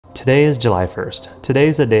Today is July 1st. Today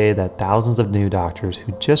is the day that thousands of new doctors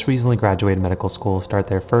who just recently graduated medical school start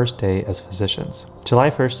their first day as physicians.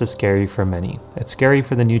 July 1st is scary for many. It's scary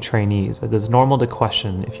for the new trainees. It is normal to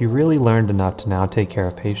question if you really learned enough to now take care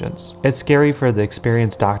of patients. It's scary for the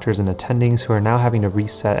experienced doctors and attendings who are now having to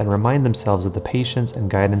reset and remind themselves of the patience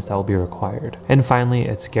and guidance that will be required. And finally,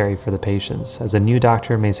 it's scary for the patients, as a new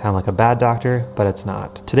doctor may sound like a bad doctor, but it's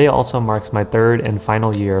not. Today also marks my third and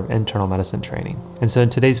final year of internal medicine training. And so in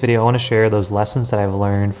today's video, I want to share those lessons that I've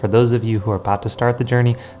learned for those of you who are about to start the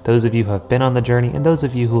journey, those of you who have been on the journey, and those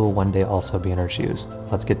of you who will one day also be in our shoes.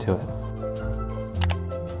 Let's get to it.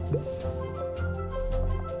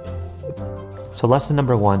 So lesson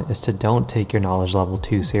number one is to don't take your knowledge level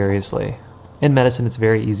too seriously. In medicine, it's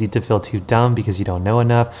very easy to feel too dumb because you don't know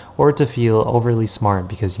enough, or to feel overly smart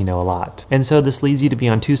because you know a lot. And so this leads you to be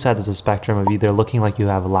on two sides of the spectrum of either looking like you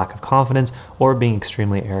have a lack of confidence or being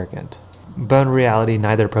extremely arrogant. But in reality,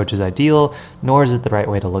 neither approach is ideal, nor is it the right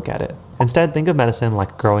way to look at it. Instead, think of medicine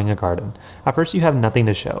like growing a garden. At first, you have nothing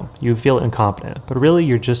to show. You feel incompetent, but really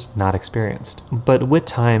you're just not experienced. But with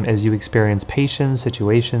time, as you experience patients,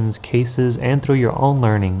 situations, cases, and through your own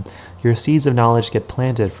learning, your seeds of knowledge get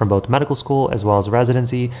planted from both medical school as well as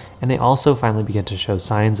residency, and they also finally begin to show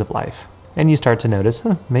signs of life. And you start to notice,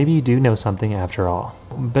 maybe you do know something after all.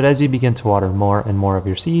 But as you begin to water more and more of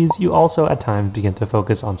your seeds, you also at times begin to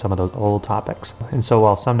focus on some of those old topics. And so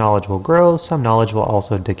while some knowledge will grow, some knowledge will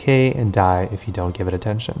also decay and die if you don't give it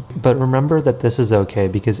attention. But remember that this is okay,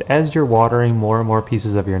 because as you're watering more and more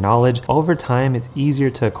pieces of your knowledge, over time it's easier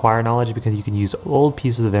to acquire knowledge because you can use old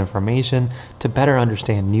pieces of information to better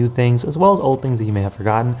understand new things, as well as old things that you may have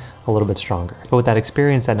forgotten a little bit stronger. But with that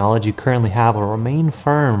experience, that knowledge you currently have will remain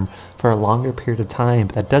firm for a longer period of time.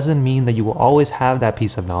 But that doesn't mean that you will always have that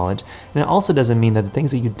piece of knowledge, and it also doesn't mean that the things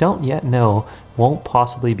that you don't yet know won't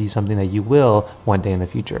possibly be something that you will one day in the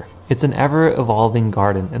future. It's an ever-evolving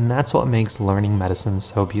garden, and that's what makes learning medicine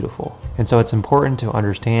so beautiful. And so it's important to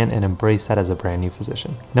understand and embrace that as a brand new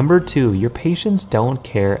physician. Number two, your patients don't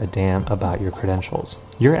care a damn about your credentials.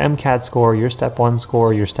 Your MCAT score, your Step 1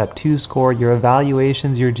 score, your Step 2 score, your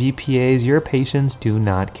evaluations, your GPAs, your patients do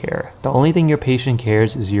not care. The only thing your patient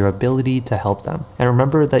cares is your ability to help them. And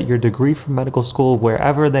remember that your degree from medical school,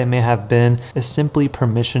 wherever they may have been, is simply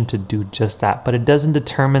permission to do just that, but it doesn't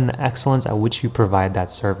determine the excellence at which you provide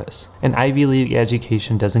that service. An Ivy League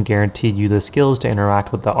education doesn't guarantee you the skills to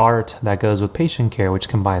interact with the art that goes with patient care, which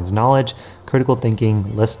combines knowledge, critical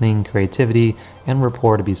thinking, listening, creativity, and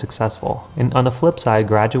rapport to be successful. And on the flip side,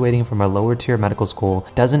 graduating from a lower tier medical school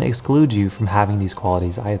doesn't exclude you from having these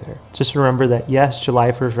qualities either. Just remember that yes,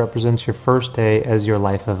 July 1st represents your first day as your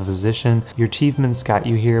life of a physician. Your achievements got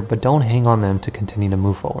you here, but don't hang on them to continue to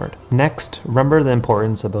move forward. Next, remember the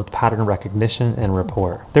importance of both pattern recognition and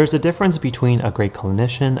rapport. There's a difference between a great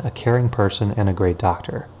clinician, a caring person, and a great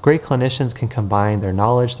doctor. Great clinicians can combine their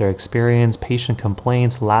knowledge, their experience, patient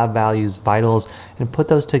complaints, lab values, vitals, and put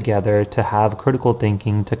those together to have critical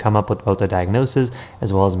thinking to come up with both a diagnosis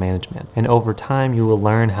as well as management. And over time, you will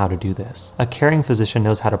learn how to do this. A caring physician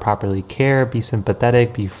knows how to properly care, be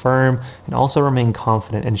sympathetic, be firm, and also remain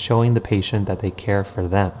confident in showing the patient that they care for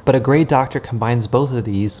them. But a great doctor combines both of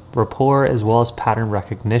these, rapport as well as pattern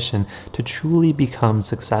recognition, to truly become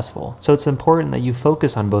successful. So it's important that you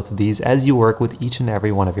focus on both of these as you work with each and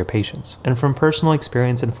every one of your patients. And from personal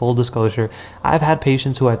experience and full disclosure, I've had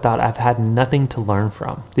patients who I thought I've had nothing to learn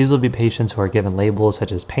from. These will be patients who are given labels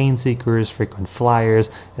such as pain seekers, frequent flyers,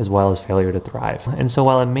 as well as failure to thrive. And so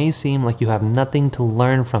while it may seem like you have nothing to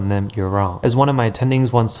learn from them, you're wrong. As one of my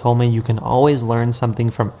attendings once told me, you can always learn something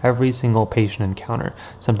from every single patient encounter.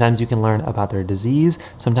 Sometimes you can learn about their disease,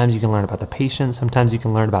 sometimes you can learn about the patient, sometimes you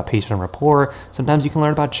can learn about patient rapport, sometimes you can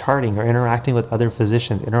learn about charting or interacting with other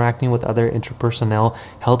physicians, interacting with other interpersonnel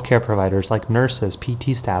healthcare providers like nurses,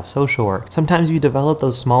 PT staff, social work. Sometimes you develop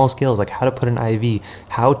those small skills like how to put an IV,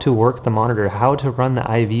 how to work the monitor, how to run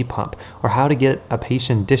the IV pump, or how to get a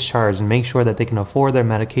patient discharged and make sure that they can afford their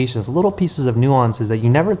medications. Little pieces of nuances that you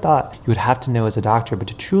never thought you would have to know as a doctor, but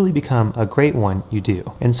to truly become a great one, you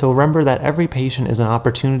do. And so remember that every patient is an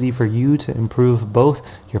opportunity for you to improve both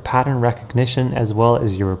your pattern recognition as well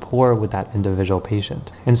as your rapport with that individual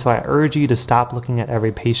patient. And so I urge you to stop looking at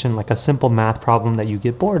every patient like a simple math problem that you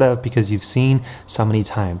get bored of because you've seen so many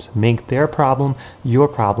times. Make their problem your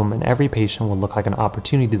problem, and every every patient will look like an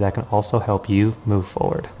opportunity that can also help you move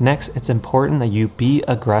forward. Next, it's important that you be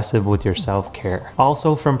aggressive with your self-care.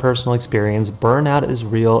 Also, from personal experience, burnout is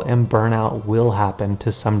real and burnout will happen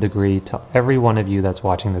to some degree to every one of you that's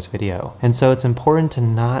watching this video. And so it's important to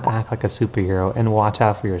not act like a superhero and watch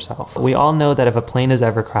out for yourself. We all know that if a plane is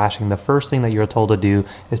ever crashing, the first thing that you're told to do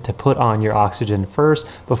is to put on your oxygen first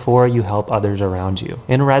before you help others around you.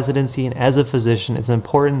 In residency and as a physician, it's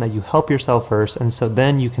important that you help yourself first, and so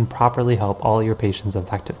then you can properly help all your patients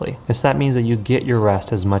effectively. And so that means that you get your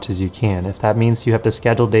rest as much as you can. If that means you have to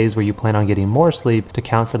schedule days where you plan on getting more sleep to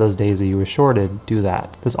count for those days that you were shorted, do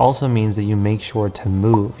that. This also means that you make sure to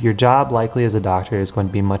move. Your job likely as a doctor is going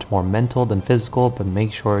to be much more mental than physical, but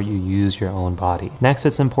make sure you use your own body. Next,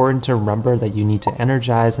 it's important to remember that you need to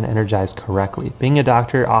energize and energize correctly. Being a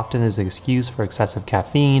doctor often is an excuse for excessive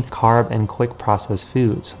caffeine, carb, and quick processed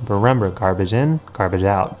foods. But remember, garbage in, garbage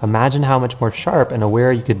out. Imagine how much more sharp and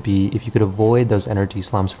aware you could be if you could avoid those energy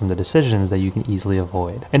slumps from the decisions that you can easily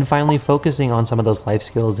avoid. And finally, focusing on some of those life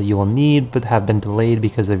skills that you will need but have been delayed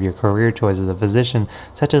because of your career choice as a physician,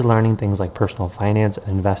 such as learning things like personal finance and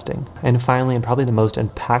investing. And finally, and probably the most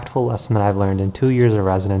impactful lesson that I've learned in 2 years of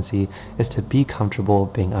residency is to be comfortable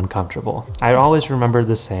being uncomfortable. I always remember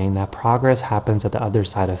this saying that progress happens at the other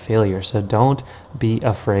side of failure, so don't be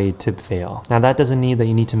afraid to fail. Now, that doesn't mean that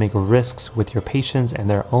you need to make risks with your patients and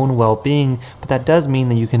their own well-being, but that does mean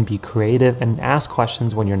that you can be creative and ask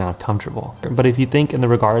questions when you're not comfortable. But if you think in the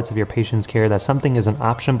regards of your patient's care that something is an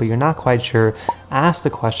option but you're not quite sure, ask the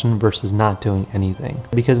question versus not doing anything.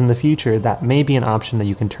 Because in the future, that may be an option that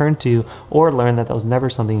you can turn to or learn that was never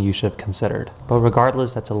something you should have considered. But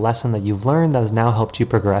regardless, that's a lesson that you've learned that has now helped you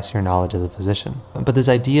progress your knowledge as a physician. But this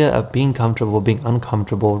idea of being comfortable, being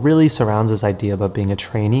uncomfortable really surrounds this idea about being a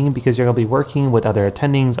trainee, because you're going to be working with other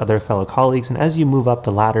attendings, other fellow colleagues, and as you move up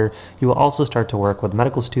the ladder, you will also start to work with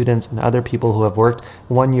medical students and other people who have worked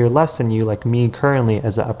 1 year less than you, like me currently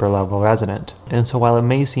as an upper level resident. And so while it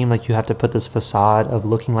may seem like you have to put this facade of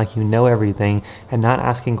looking like you know everything and not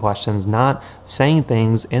asking questions, not saying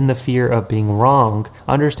things in the fear of being wrong,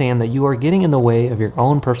 understand that you are getting in the way of your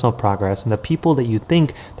own personal progress, and the people that you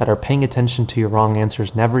think that are paying attention to your wrong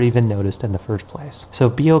answers never even noticed in the first place. So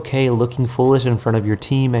be okay looking foolish in front of your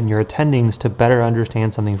team and your attendings to better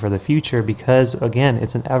understand something for the future, because again,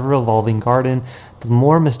 it's an ever-evolving garden. The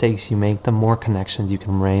more mistakes you make, the more connections you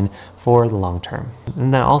can bring for the long term.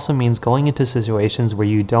 And that also means going into situations where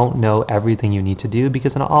you don't know everything you need to do,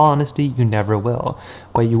 because in all honesty, you never will.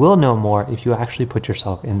 But you will know more if you actually put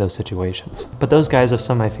yourself in those situations. But those guys are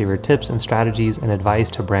some of my favorite tips and strategies and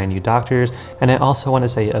advice to brand new doctors. And I also want to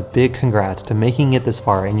say a big congrats to making it this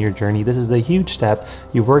far in your journey. This is a huge step.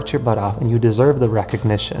 You worked your butt off and you deserve the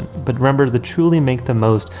recognition. But remember to truly make the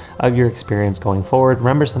most of your experience going forward.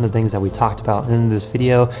 Remember some of the things that we talked about in this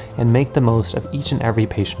video and make the most of each and every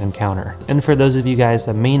patient encounter. And for those of you guys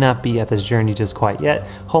that may not be at this journey just quite yet,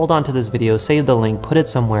 hold on to this video, save the link, put it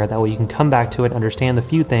somewhere, that way you can come back to it, understand the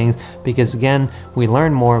few things, because again, we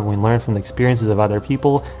learn more when we learn from the experiences of other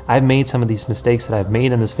people. I've made some of these mistakes that I've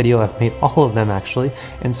made in this video. I've made all of them actually.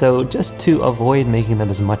 And so just to avoid making them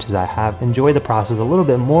as much as I have, enjoy the process a little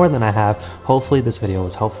bit more than I have. Hopefully this video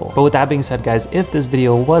was helpful. But with that being said, guys, if this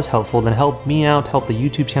video was helpful, then help me out, help the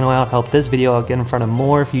YouTube channel out, help this video out, get in front of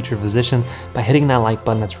more future physicians by hitting that like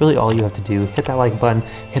button. That's really all you have to do. Hit that like button,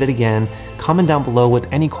 hit it again, comment down below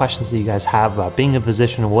with any questions that you guys have about being a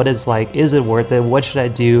physician, what it's like, is it worth it, what should I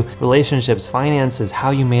do, relationships, finances, how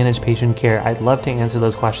you manage patient care. I'd love to answer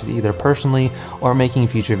those questions either personally or making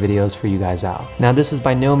future videos for you guys out. Now, this is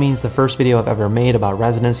by no means the first video I've ever made about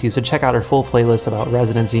residency, so check out our full playlist about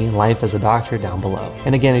residency and life as a doctor down below.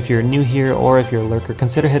 And again, if you're new here or if you're a lurker,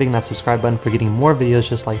 consider hitting that subscribe button for getting more videos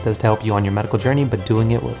just like this to help you on your medical journey, but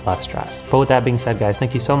doing it with less stress. But with that being said, guys,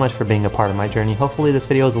 thank you so much for being a part of my journey. Hopefully this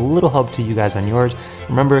video is a little help to you guys on yours.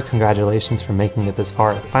 Remember, congratulations for making it this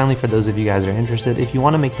far. Finally, for those of you guys that are interested, if you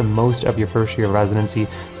want to make the most of your first year of residency,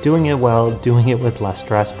 doing it well, doing it with less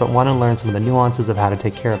stress, but want to learn some of the nuances of how to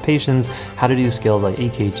take care of patients, how to do skills like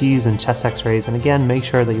EKGs and chest x-rays, and again, make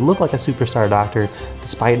sure that you look like a superstar doctor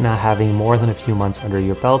despite not having more than a few months under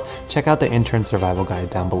your belt, check out the Intern Survival Guide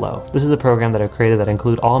down below. This is a program that I've created that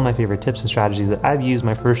include all of my favorite tips and strategies that I've used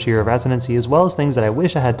my first year of residency, as well as things that I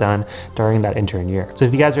wish I had done during that intern year. So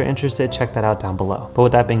if you guys are interested, check that out down below. But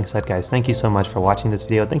with that being said, guys, thank you so much for watching this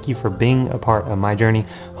video. Thank you for being a part of my journey.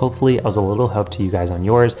 Hopefully I was a little help to you guys on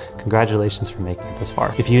yours. Congratulations for making it this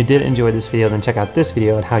far. If you did enjoy this video, then check out this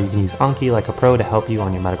video on how you can use Anki like a pro to help you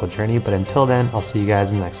on your medical journey. But until then, I'll see you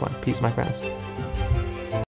guys in the next one. Peace, my friends.